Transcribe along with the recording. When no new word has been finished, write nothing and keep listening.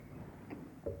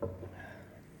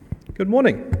Good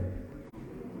morning.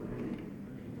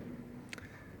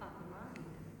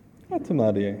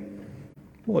 Atamarie.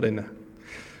 Morena.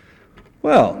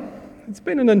 Well, it's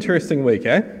been an interesting week,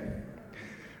 eh?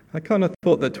 I kind of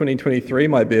thought that 2023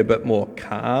 might be a bit more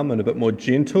calm and a bit more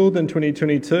gentle than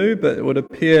 2022, but it would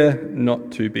appear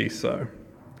not to be so.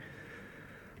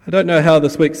 I don't know how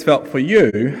this week's felt for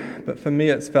you, but for me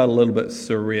it's felt a little bit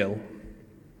surreal.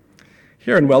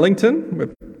 Here in Wellington,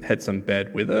 we've had some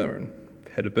bad weather and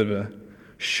had a bit of a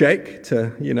shake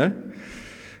to,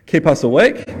 keep us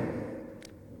awake.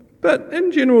 But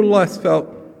in general, life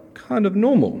felt kind of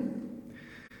normal.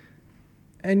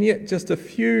 And yet, just a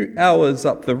few hours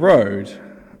up the road,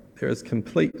 there is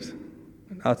complete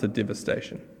and utter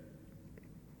devastation.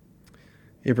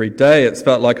 Every day, it's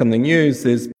felt like on the news,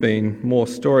 there's been more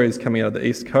stories coming out of the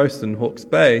East Coast and Hawke's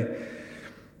Bay.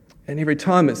 And every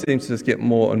time, it seems to just get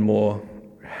more and more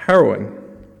harrowing.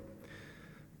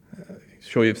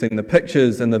 Sure, you've seen the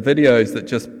pictures and the videos that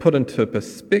just put into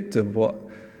perspective what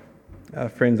our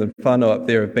friends and whānau up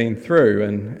there have been through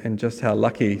and just how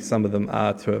lucky some of them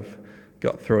are to have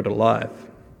got through it alive.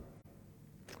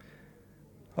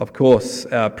 Of course,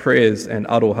 our prayers and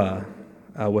aroha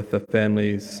are with the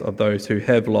families of those who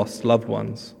have lost loved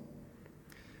ones,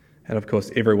 and of course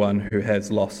everyone who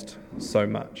has lost so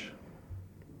much.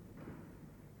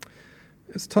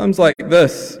 It's times like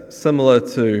this, similar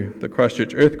to the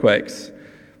Christchurch earthquakes,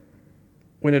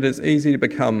 when it is easy to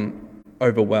become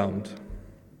overwhelmed.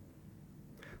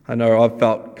 I know I've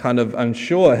felt kind of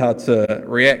unsure how to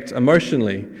react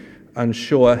emotionally,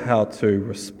 unsure how to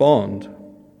respond.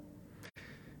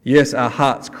 Yes, our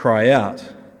hearts cry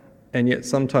out, and yet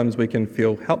sometimes we can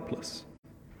feel helpless,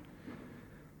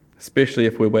 especially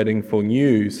if we're waiting for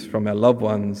news from our loved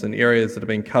ones in areas that have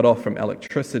been cut off from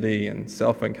electricity and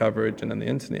cell phone coverage and on the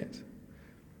internet.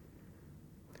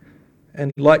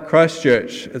 And like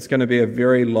Christchurch, it's going to be a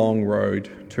very long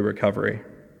road to recovery.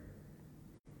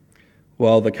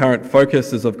 While the current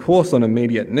focus is, of course, on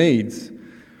immediate needs,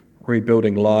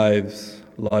 rebuilding lives,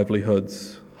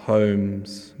 livelihoods,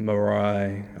 homes,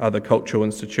 marae, other cultural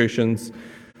institutions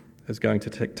is going to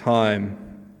take time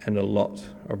and a lot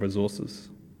of resources.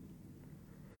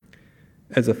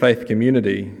 As a faith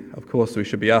community, of course, we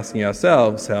should be asking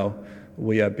ourselves how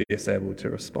we are best able to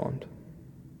respond.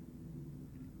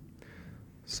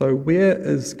 So where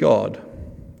is God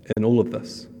in all of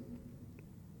this?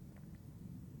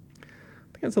 I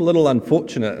think it's a little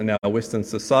unfortunate in our Western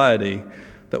society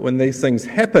that when these things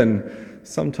happen,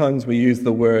 sometimes we use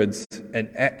the words,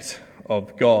 an act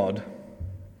of God.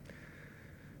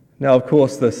 Now, of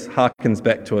course, this harkens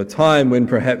back to a time when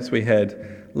perhaps we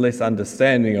had less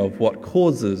understanding of what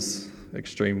causes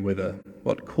extreme weather,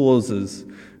 what causes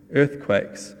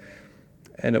earthquakes.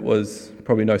 And it was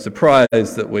probably no surprise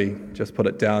that we just put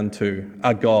it down to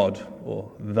a god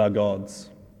or the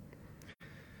gods.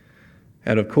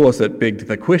 And of course, it begged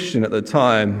the question at the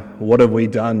time, what have we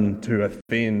done to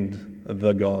offend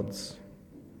the gods?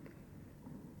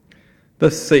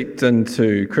 This seeped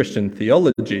into Christian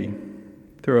theology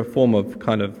through a form of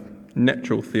kind of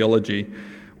natural theology,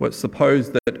 which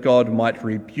supposed that God might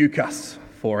rebuke us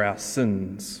for our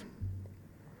sins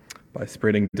by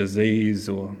spreading disease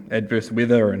or adverse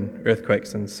weather and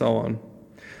earthquakes and so on.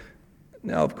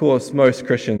 Now, of course, most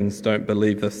Christians don't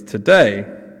believe this today,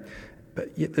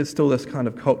 but yet there's still this kind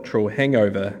of cultural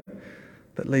hangover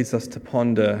that leads us to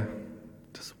ponder,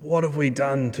 just what have we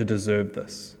done to deserve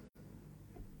this?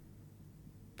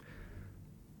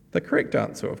 The correct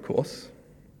answer, of course,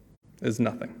 is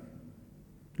nothing.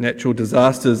 Natural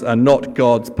disasters are not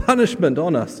God's punishment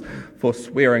on us for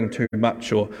swearing too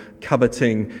much or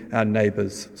coveting our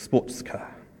neighbour's sports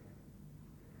car.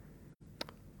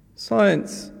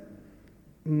 Science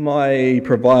may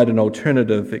provide an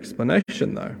alternative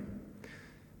explanation, though.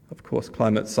 Of course,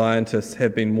 climate scientists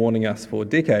have been warning us for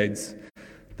decades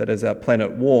that as our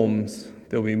planet warms,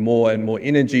 there will be more and more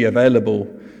energy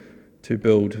available to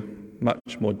build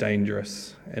much more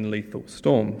dangerous and lethal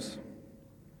storms.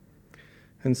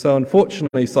 And so,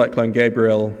 unfortunately, Cyclone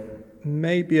Gabrielle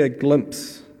may be a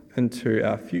glimpse into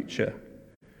our future,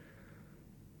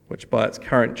 which by its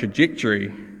current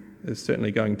trajectory is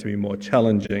certainly going to be more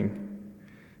challenging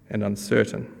and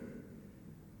uncertain.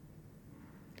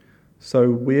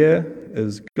 So where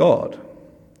is God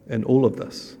in all of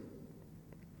this?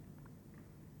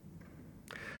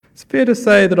 It's fair to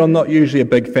say that I'm not usually a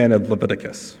big fan of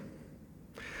Leviticus.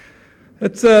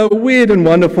 It's a weird and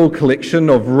wonderful collection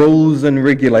of rules and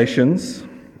regulations,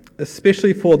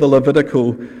 especially for the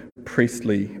Levitical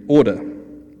priestly order.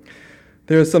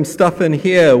 There is some stuff in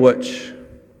here which,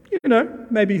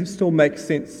 maybe still makes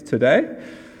sense today.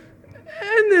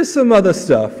 And there's some other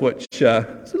stuff which is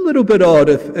a little bit odd,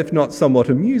 if not somewhat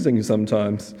amusing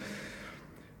sometimes.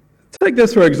 Take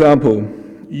this for example.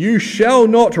 You shall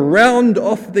not round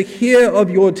off the hair of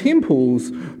your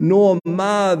temples, nor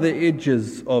mar the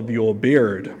edges of your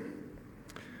beard.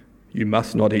 You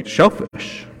must not eat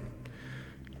shellfish.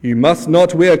 You must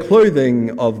not wear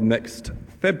clothing of mixed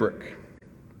fabric.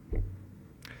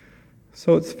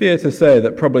 So it's fair to say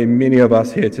that probably many of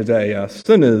us here today are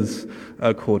sinners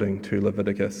according to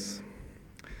Leviticus.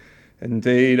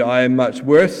 Indeed, I am much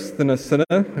worse than a sinner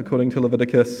according to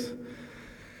Leviticus,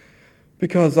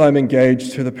 because I'm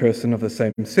engaged to the person of the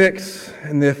same sex,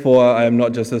 and therefore I am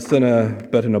not just a sinner,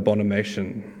 but an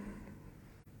abomination.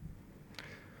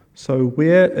 So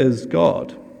where is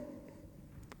God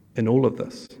in all of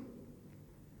this?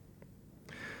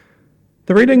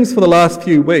 The readings for the last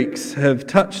few weeks have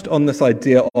touched on this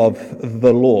idea of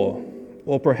the law,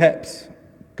 or perhaps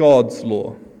God's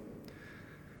law.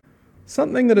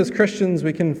 Something that as Christians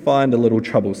we can find a little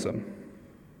troublesome.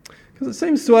 Because it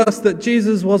seems to us that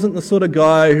Jesus wasn't the sort of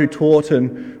guy who taught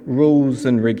in rules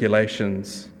and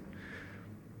regulations.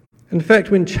 In fact,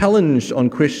 when challenged on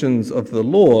questions of the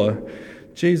law,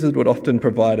 Jesus would often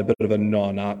provide a bit of a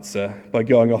non-answer by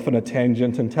going off on a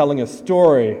tangent and telling a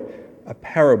story, a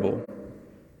parable,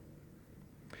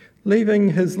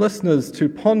 leaving his listeners to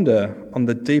ponder on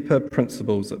the deeper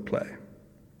principles at play.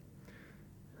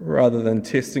 Rather than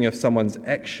testing if someone's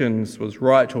actions was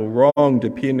right or wrong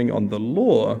depending on the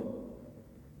law,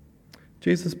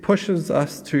 Jesus pushes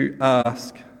us to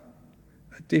ask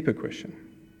a deeper question.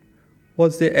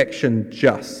 Was their action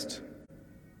just?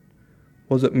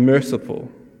 Was it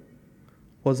merciful?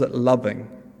 Was it loving?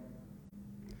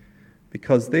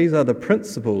 Because these are the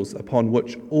principles upon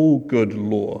which all good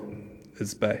law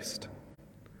is based.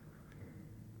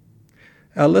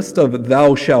 Our list of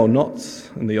thou shalt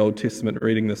nots in the Old Testament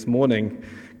reading this morning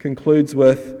concludes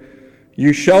with,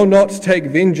 you shall not take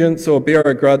vengeance or bear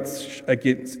a grudge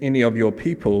against any of your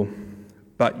people,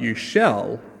 but you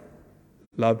shall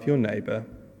love your neighbour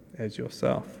as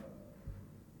yourself.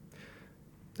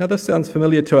 Now this sounds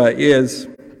familiar to our ears,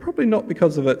 probably not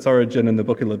because of its origin in the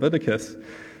book of Leviticus,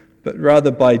 but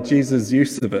rather by Jesus'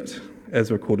 use of it,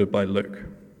 as recorded by Luke.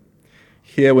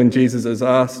 Here, when Jesus is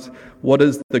asked, what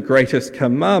is the greatest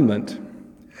commandment?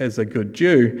 As a good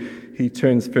Jew, he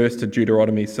turns first to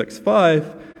Deuteronomy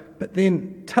 6:5, but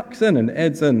then tucks in and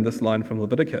adds in this line from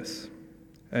Leviticus.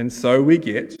 And so we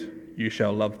get, you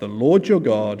shall love the Lord your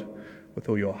God with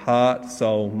all your heart,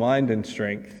 soul, mind, and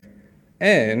strength,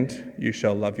 and you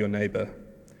shall love your neighbour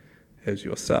as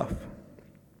yourself.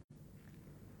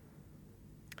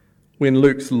 When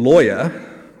Luke's lawyer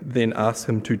then asks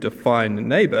him to define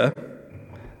neighbour,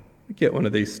 we get one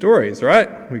of these stories,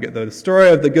 right? We get the story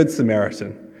of the Good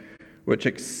Samaritan, which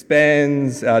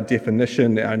expands our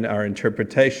definition and our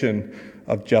interpretation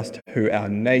of just who our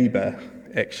neighbour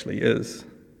actually is.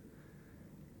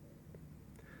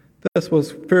 This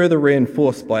was further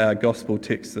reinforced by our gospel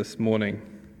text this morning.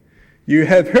 You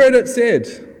have heard it said,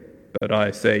 but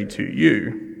I say to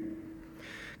you.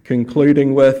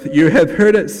 Concluding with, you have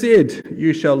heard it said,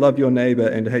 you shall love your neighbour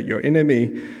and hate your enemy,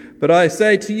 but I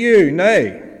say to you,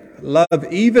 nay, love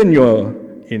even your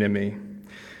enemy,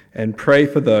 and pray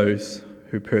for those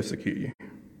who persecute you.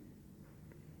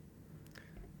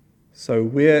 So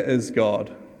where is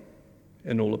God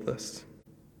in all of this?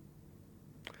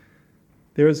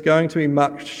 There is going to be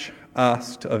much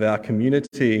asked of our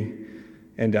community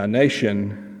and our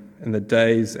nation in the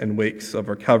days and weeks of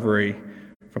recovery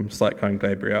from Cyclone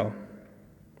Gabrielle.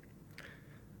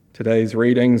 Today's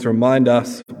readings remind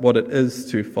us what it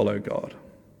is to follow God.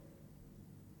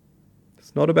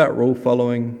 It's not about rule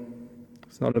following.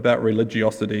 It's not about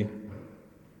religiosity.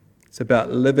 It's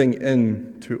about living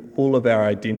into all of our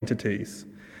identities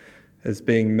as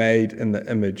being made in the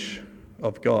image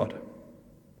of God.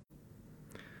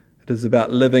 It is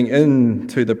about living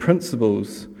into the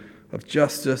principles of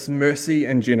justice, mercy,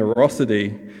 and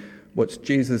generosity, which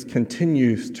Jesus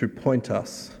continues to point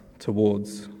us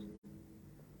towards.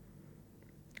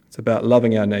 It's about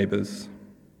loving our neighbours,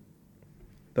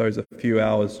 those a few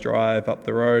hours' drive up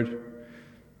the road,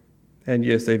 and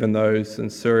yes, even those in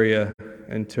Syria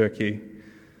and Turkey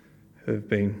who have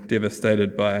been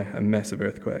devastated by a massive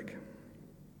earthquake.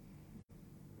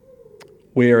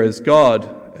 Where is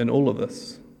God in all of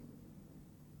this?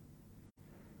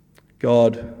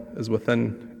 God is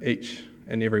within each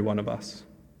and every one of us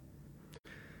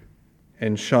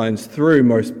and shines through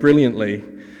most brilliantly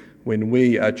when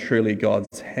we are truly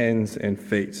God's hands and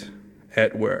feet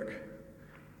at work,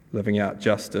 living out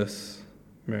justice,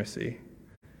 mercy,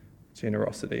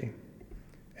 generosity,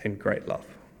 and great love.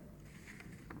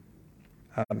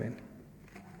 Amen.